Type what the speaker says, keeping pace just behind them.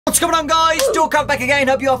What's going on, guys? Dawko back again.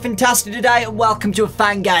 Hope you're fantastic today, and welcome to a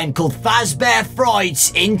fan game called Fazbear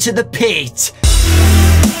Frights Into the Pit.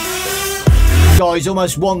 Guys,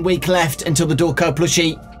 almost 1 week left until the Dawko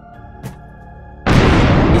plushie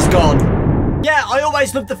is gone. Yeah, I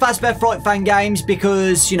always love the Fazbear Fright fan games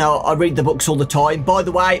because, you know, I read the books all the time. By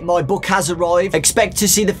the way, my book has arrived. Expect to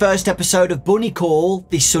see the first episode of Bunny Call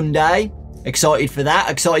this Sunday. Excited for that.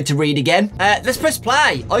 Excited to read again. Let's press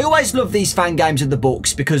play. I always love these fan games of the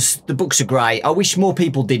books because the books are great. I wish more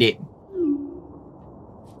people did it.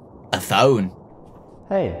 A phone.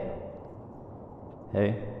 Hey.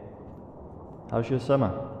 Hey. How's your summer?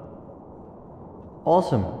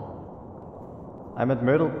 Awesome. I'm at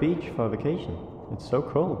Myrtle Beach for a vacation. It's so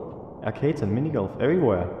cold. Arcades and mini golf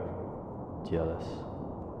everywhere. Jealous.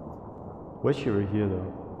 Wish you were here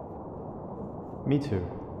though. Me too.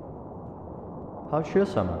 How's your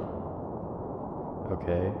summer?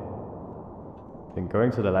 Okay. Been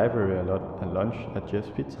going to the library a lot and lunch at Jeff's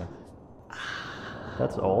Pizza.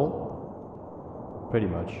 That's all? Pretty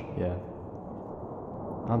much, yeah.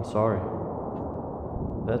 I'm sorry.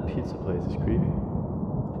 That pizza place is creepy.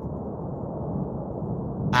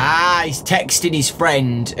 Ah, he's texting his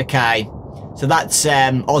friend. Okay. So that's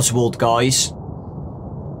Oswald, guys.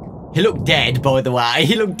 He looked dead, by the way.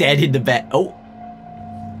 He looked dead in the bed. Oh.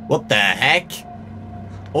 What the heck?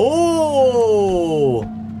 Oh!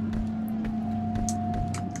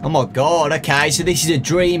 Oh my god, okay, so this is a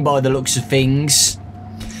dream by the looks of things.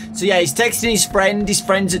 So yeah, he's texting his friend. His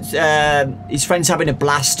friend's having a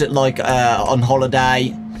blast at, like, on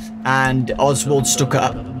holiday. And Oswald's stuck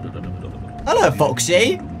at... Hello,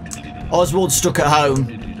 Foxy. Oswald's stuck at home.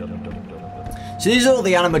 So these are all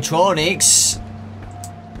the animatronics.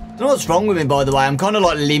 Don't know what's wrong with me, by the way. I'm kind of,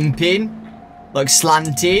 like, limping. Like,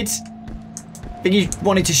 slanted. I think he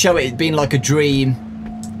wanted to show it being like a dream.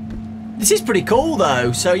 This is pretty cool,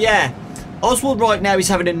 though. So, yeah. Oswald right now is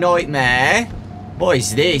having a nightmare. What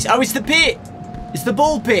is this? Oh, it's the pit. It's the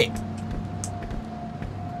ball pit.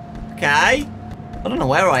 Okay. I don't know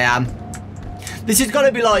where I am. This has got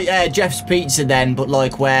to be like Jeff's Pizza then, but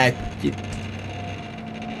like where...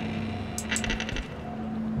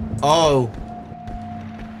 Oh.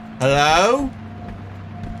 Hello?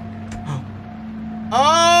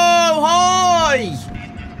 Oh, hi!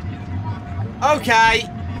 Okay.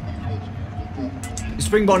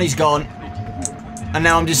 Spring Bonnie's gone. And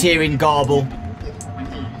now I'm just hearing garble.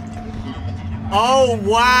 Oh,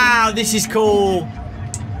 wow, this is cool.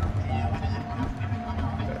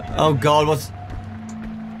 Oh, God, what's...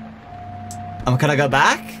 can I go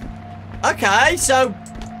back? Okay, so...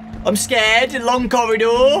 I'm scared. Long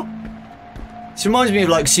corridor. This reminds me of,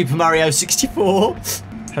 like, Super Mario 64.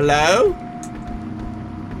 Hello?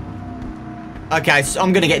 Okay, so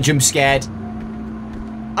I'm gonna get jump scared.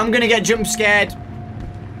 I'm gonna get jump scared.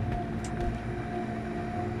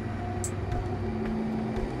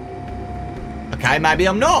 Okay, maybe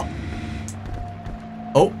I'm not.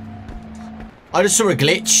 Oh. I just saw a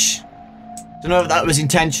glitch. Don't know if that was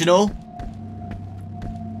intentional.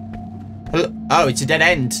 Oh, it's a dead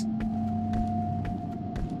end.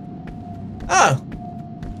 Oh.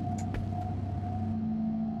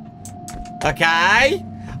 Okay.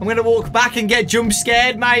 I'm going to walk back and get jump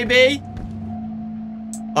scared, maybe.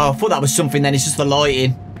 Oh, I thought that was something then. It's just the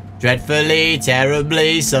lighting. Dreadfully,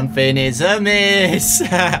 terribly, something is amiss.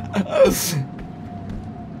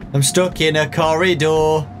 I'm stuck in a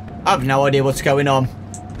corridor. I have no idea what's going on.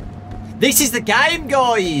 This is the game,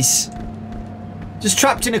 guys. Just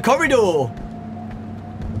trapped in a corridor.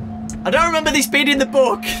 I don't remember this being in the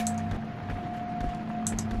book.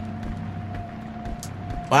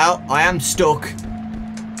 Well, I am stuck.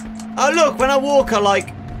 Oh, look, when I walk, I,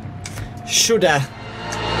 like, shudder.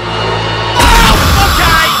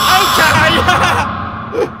 Oh,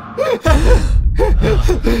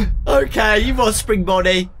 okay. Okay, you was Spring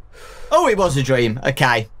Bonnie. Oh, it was a dream.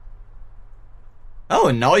 Okay. Oh,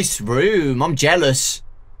 a nice room. I'm jealous.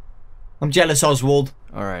 I'm jealous, Oswald.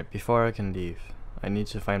 Alright, before I can leave, I need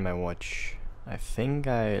to find my watch. I think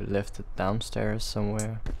I left it downstairs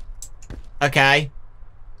somewhere. Okay.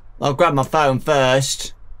 I'll grab my phone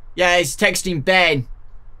first. Yeah, he's texting Ben.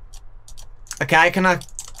 Okay, can I...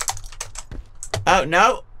 Oh,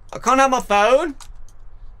 no. I can't have my phone.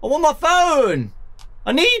 I want my phone.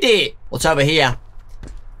 I need it. What's over here?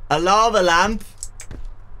 A lava lamp.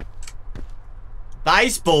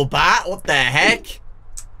 Baseball bat. What the heck?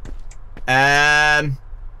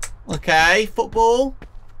 Okay, football.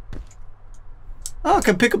 Oh, I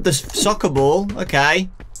can pick up the soccer ball. Okay.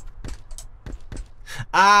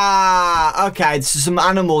 Ah, okay. This is some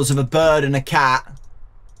animals of a bird and a cat.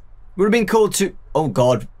 Would have been cool to... Oh,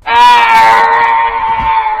 God.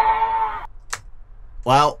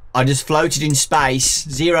 Well, I just floated in space.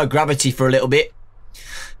 Zero gravity for a little bit.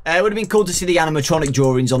 It would have been cool to see the animatronic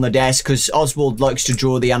drawings on the desk, because Oswald likes to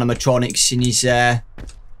draw the animatronics in his,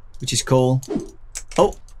 which is cool.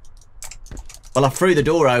 Oh. Well, I threw the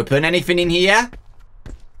door open. Anything in here?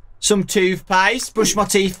 Some toothpaste. Brush my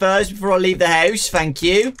teeth first before I leave the house. Thank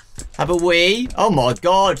you. Have a wee. Oh my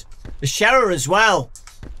god. A shower as well.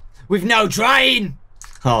 With no drain.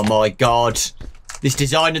 Oh my god. This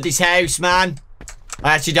design of this house, man.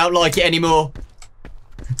 I actually don't like it anymore.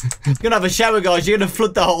 You're gonna have a shower, guys. You're gonna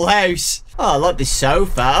flood the whole house. Oh, I like this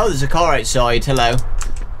sofa. Oh, there's a car outside. Hello.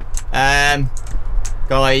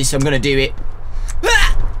 Guys, I'm gonna do it.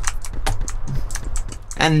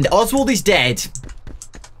 And Oswald is dead.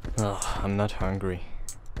 Oh, I'm not hungry.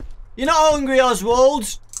 You're not hungry,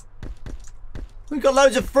 Oswald. We've got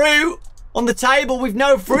loads of fruit on the table with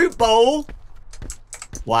no fruit bowl.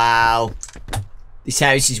 Wow. This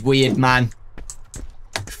house is weird, man.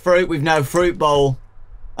 Fruit with no fruit bowl.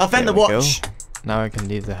 I'll find the watch. Go. Now I can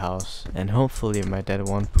leave the house. And hopefully my dad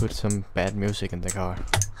won't put some bad music in the car.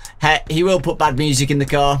 Hey, he will put bad music in the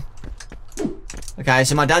car. Okay,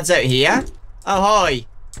 so my dad's out here. Oh, hi.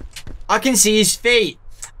 I can see his feet.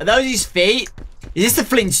 Are those his feet? Is this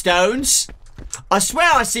the Flintstones? I swear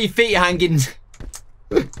I see feet hanging.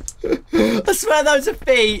 I swear those are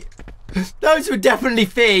feet. Those were definitely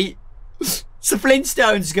feet. It's the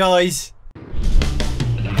Flintstones, guys.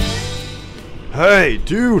 Hey,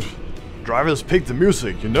 dude. Drivers pick the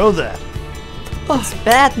music, you know that. It's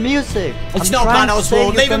bad music. It's not bad,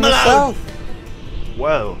 Oswald. Leave him alone.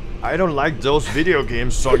 Well, I don't like those video game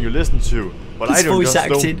songs you listen to, but I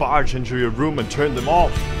don't barge into your room and turn them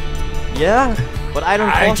off. Yeah, but I don't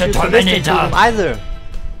force you to listen to them either.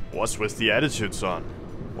 What's with the attitude, son?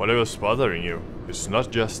 Whatever's bothering you? It's not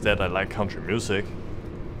just that I like country music.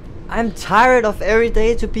 I'm tired of every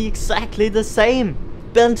day to be exactly the same.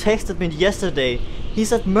 Ben texted me yesterday.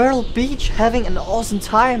 He's at Myrtle Beach having an awesome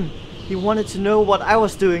time. He wanted to know what I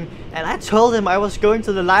was doing, and I told him I was going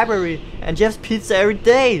to the library and Jeff's Pizza every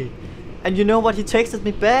day. And you know what he texted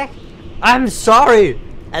me back? I'm sorry,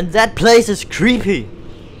 and that place is creepy.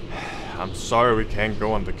 I'm sorry we can't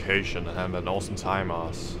go on vacation and have an awesome time,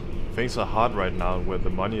 Oz. Things are hard right now where the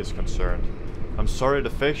money is concerned. I'm sorry to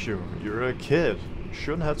fix you. You're a kid. You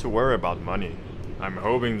shouldn't have to worry about money. I'm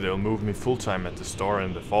hoping they'll move me full-time at the store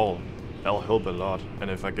in the fall. That'll help a lot,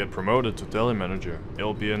 and if I get promoted to deli manager,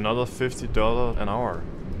 it'll be another $50 an hour.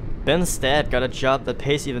 Ben's dad got a job that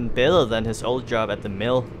pays even better than his old job at the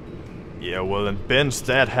mill. Yeah, well, and Ben's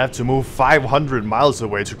dad had to move 500 miles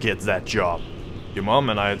away to get that job. Your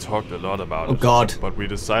mom and I talked a lot about it. Oh god. But we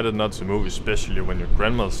decided not to move, especially when your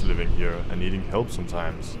grandma's living here and needing help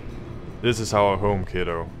sometimes. This is our home,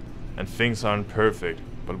 kiddo. And things aren't perfect,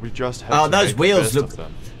 but we just have to those make wheels the look. best of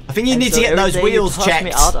them. I think you need to get those wheels checked.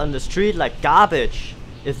 Me out on the street like garbage.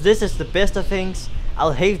 If this is the best of things,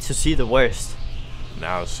 I'll hate to see the worst.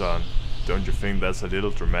 Now, son, don't you think that's a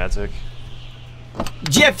little dramatic?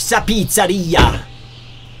 Jeff's a pizzeria.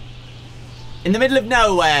 In the middle of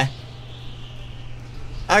nowhere.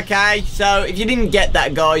 Okay, so if you didn't get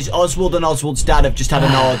that, guys, Oswald and Oswald's dad have just had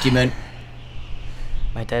an argument.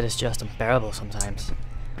 My dad is just unbearable sometimes.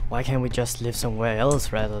 Why can't we just live somewhere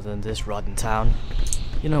else rather than this rotten town?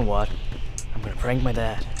 You know what? I'm gonna prank my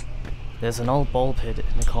dad. There's an old ball pit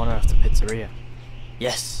in the corner of the pizzeria.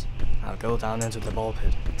 Yes! I'll go down into the ball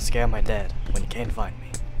pit and scare my dad when he can't find me.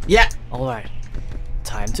 Yeah. Alright.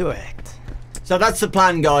 Time to act. So that's the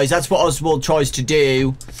plan, guys. That's what Oswald tries to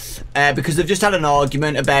do. Because they've just had an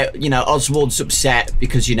argument about, you know, Oswald's upset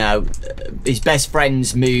because, you know, his best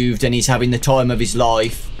friend's moved and he's having the time of his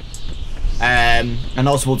life. And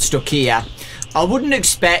Oswald's stuck here. I wouldn't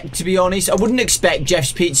expect, to be honest, I wouldn't expect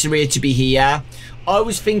Jeff's Pizzeria to be here. I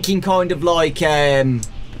was thinking kind of like an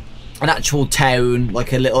actual town,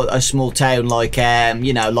 like a small town, like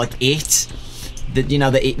you know, like the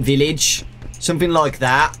It village, something like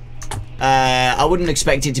that. I wouldn't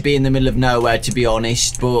expect it to be in the middle of nowhere, to be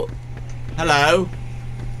honest. But hello.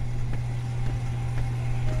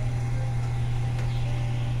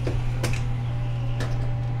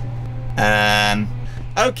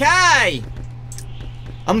 Okay.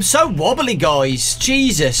 I'm so wobbly, guys.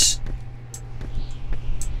 Jesus.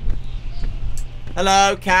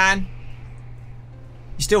 Hello, Can.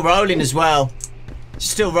 You're still rolling as well.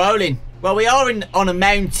 Still rolling. Well, we are on a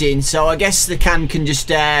mountain, so I guess the Can just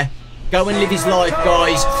go and live his life,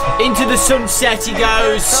 guys. Into the sunset he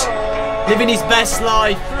goes. Living his best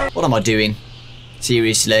life. What am I doing?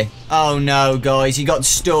 Seriously. Oh, no, guys. He got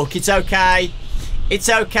stuck. It's okay. It's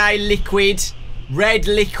okay, liquid. Red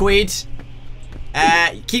liquid.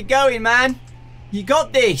 Keep going, man. You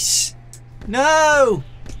got this. No!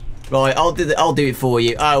 Right, I'll do it for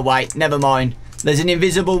you. Oh, wait, never mind. There's an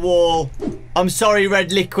invisible wall. I'm sorry,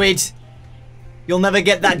 Red Liquid. You'll never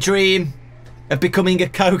get that dream of becoming a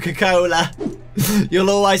Coca-Cola. You'll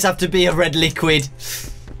always have to be a Red Liquid.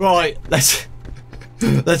 Right, let's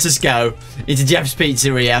just go into Jeff's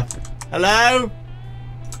Pizzeria. Hello?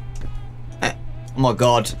 Oh my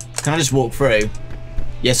God. Can I just walk through?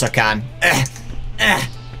 Yes, I can.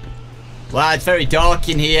 Wow, it's very dark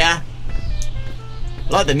in here. I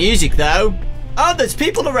like the music, though. Oh, there's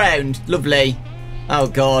people around. Lovely. Oh,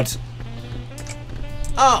 God.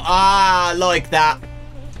 Oh, I like that.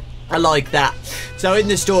 I like that. So in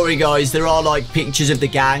the story, guys, there are like pictures of the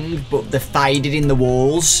gang, but they're faded in the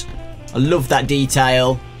walls. I love that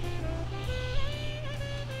detail.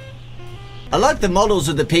 I like the models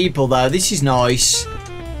of the people, though. This is nice.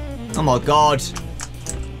 Oh, my God.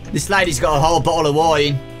 This lady's got a whole bottle of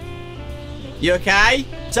wine. You okay?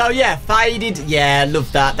 So, yeah, faded. Yeah, I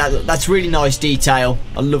love that. That's really nice detail.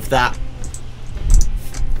 I love that.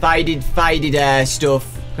 Faded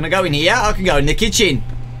stuff. Can I go in here? I can go in the kitchen.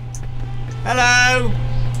 Hello,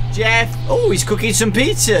 Jeff. Oh, he's cooking some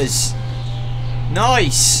pizzas.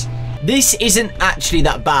 Nice. This isn't actually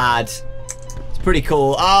that bad. It's pretty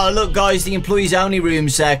cool. Oh, look, guys, the employees only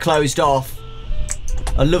room's closed off.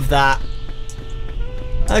 I love that.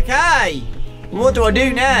 Okay. What do I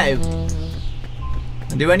do now?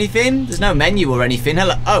 Can I do anything? There's no menu or anything.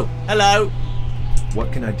 Hello. Oh, hello.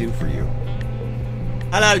 What can I do for you?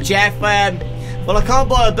 Hello, Jeff. Well, I can't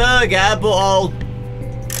buy a burger, but I'll...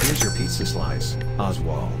 Here's your pizza slice,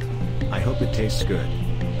 Oswald. I hope it tastes good.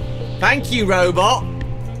 Thank you, robot.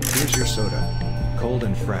 Here's your soda, cold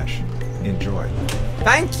and fresh. Enjoy.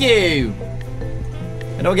 Thank you.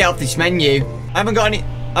 How do I get off this menu? I haven't got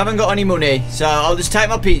any money, so I'll just take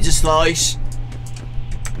my pizza slice.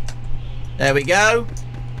 There we go.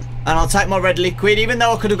 And I'll take my Red Liquid, even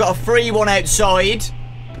though I could have got a free one outside.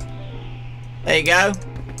 There you go.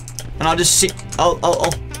 And I'll just sit.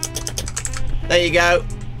 There you go.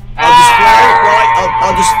 I'll just float. Right.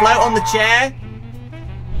 I'll just float on the chair.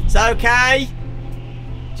 It's okay.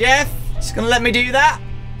 Jeff, just gonna let me do that.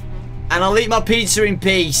 And I'll eat my pizza in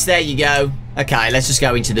peace. There you go. Okay, let's just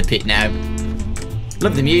go into the pit now.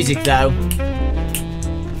 Love the music though.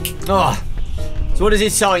 Oh. So what does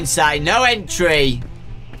this sign say? No entry.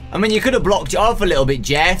 I mean, you could have blocked it off a little bit,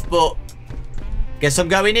 Jeff, but guess I'm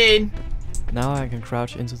going in. Now I can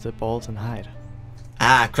crouch into the balls and hide.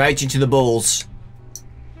 Ah, crouch into the balls.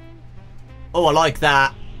 Oh, I like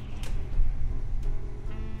that.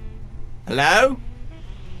 Hello?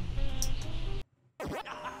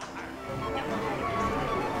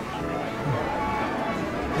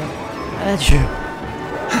 Achoo.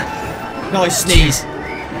 Nice sneeze.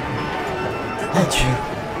 Achoo.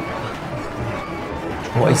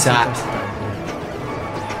 What is that?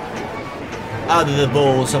 Oh, they're the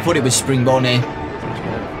balls. I thought it was Spring Bonnie.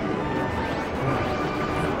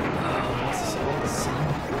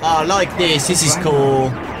 Oh, I like this. This is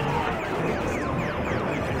cool.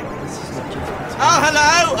 Oh,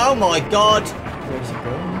 hello. Oh, my God.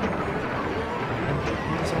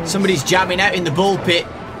 Somebody's jamming out in the bull pit.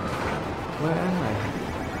 Where am I?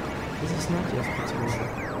 This is not just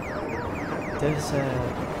pizzeria. There's a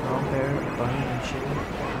brown bear, bunny, and chicken.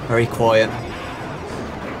 Very quiet.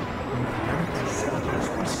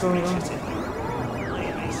 What's going on?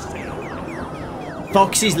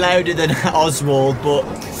 Foxy's louder than Oswald, but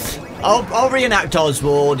I'll reenact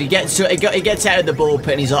Oswald. He gets out of the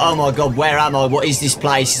bullpen and he's like, oh my God, where am I? What is this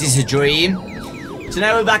place? Is this a dream? So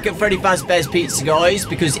now we're back at Freddy Fazbear's Pizza, guys,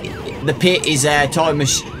 because the pit is a time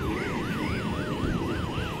machine.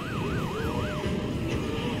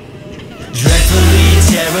 Dreadfully,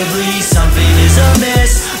 terribly, something is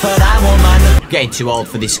amiss, but I won't mind. Getting too old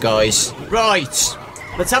for this, guys. Right,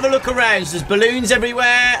 let's have a look around. There's balloons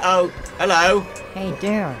everywhere. Oh, hello. Hey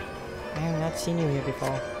there. I have not seen you here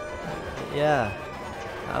before. Yeah,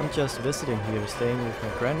 I'm just visiting here, staying with my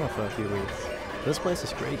grandma for a few weeks. This place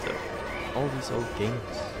is great though. All these old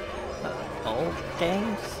games. Old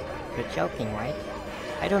games? You're joking, right?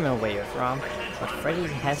 I don't know where you're from, but Freddy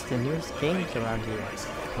has the newest games around here.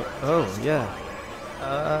 Oh, yeah.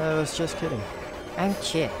 I was just kidding. I'm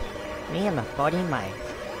Chip. Me and my buddy Mike.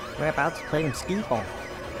 We're about to play some skee ball.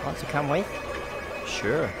 Want to come with?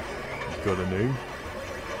 Sure. You got a name?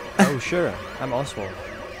 Oh, sure. I'm Oswald.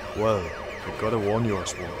 Well, I gotta warn you,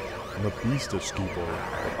 Oswald. I'm a beast at skee ball.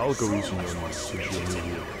 I'll go easy on you since you're new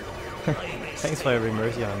here. Thanks for having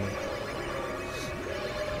mercy on me.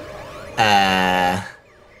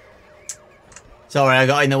 Sorry, I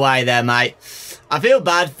got in the way there, mate. I feel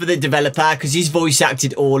bad for the developer because he's voice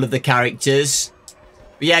acted all of the characters.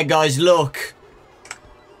 But yeah, guys, look.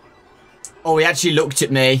 Oh, he actually looked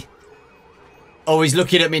at me. Oh, he's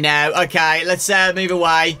looking at me now. Okay, let's move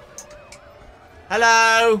away.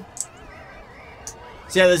 Hello.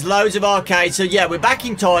 So yeah, there's loads of arcades. So yeah, we're back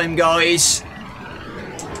in time, guys.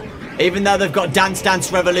 Even though they've got Dance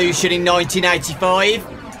Dance Revolution in 1985.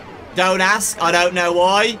 Don't ask. I don't know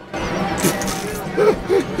why.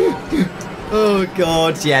 Oh,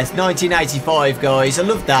 God. Yes, 1985, guys. I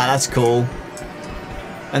love that. That's cool.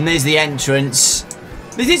 And there's the entrance.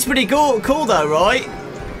 This is pretty cool though, right?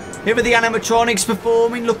 Here are the animatronics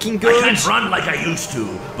performing, looking good. I can't run like I used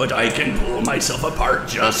to, but I can pull myself apart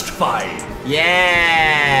just fine.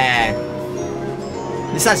 Yeah.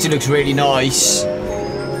 This actually looks really nice.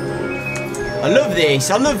 I love this.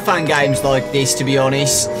 I love fan games like this, to be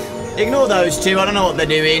honest. Ignore those two. I don't know what they're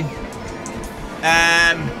doing.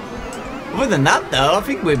 Other than that, though, I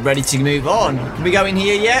think we're ready to move on. Can we go in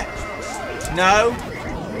here yet? No?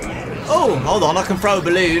 Oh, hold on. I can throw a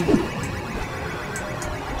balloon.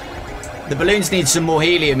 The balloons need some more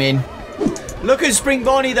helium in. Look at Spring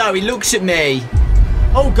Bonnie, though. He looks at me.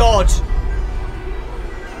 Oh, God.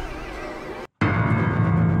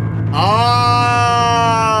 Oh!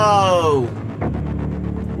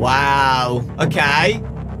 Wow. Okay.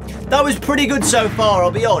 That was pretty good so far,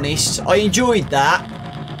 I'll be honest. I enjoyed that.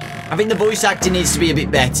 I think the voice acting needs to be a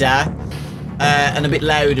bit better. And a bit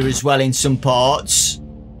louder as well in some parts.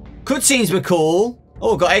 Cutscenes were cool.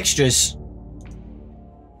 Oh, got extras.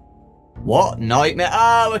 What? Nightmare?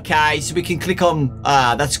 Oh, okay. So we can click on...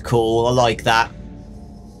 Ah, that's cool. I like that.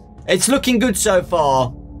 It's looking good so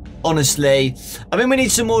far, honestly. I mean, we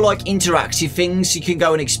need some more, like, interactive things you can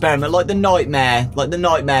go and experiment. Like the nightmare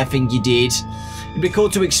thing you did. It'd be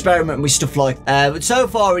cool to experiment with stuff like that. But so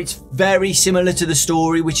far, it's very similar to the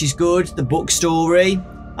story, which is good. The book story.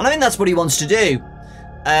 And I think that's what he wants to do.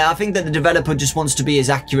 I think that the developer just wants to be as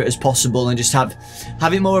accurate as possible and just have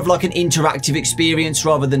it more of like an interactive experience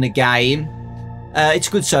rather than a game. It's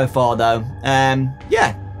good so far, though.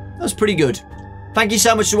 Yeah, that was pretty good. Thank you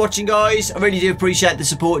so much for watching, guys. I really do appreciate the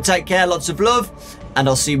support. Take care, lots of love, and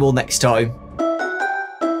I'll see you all next time.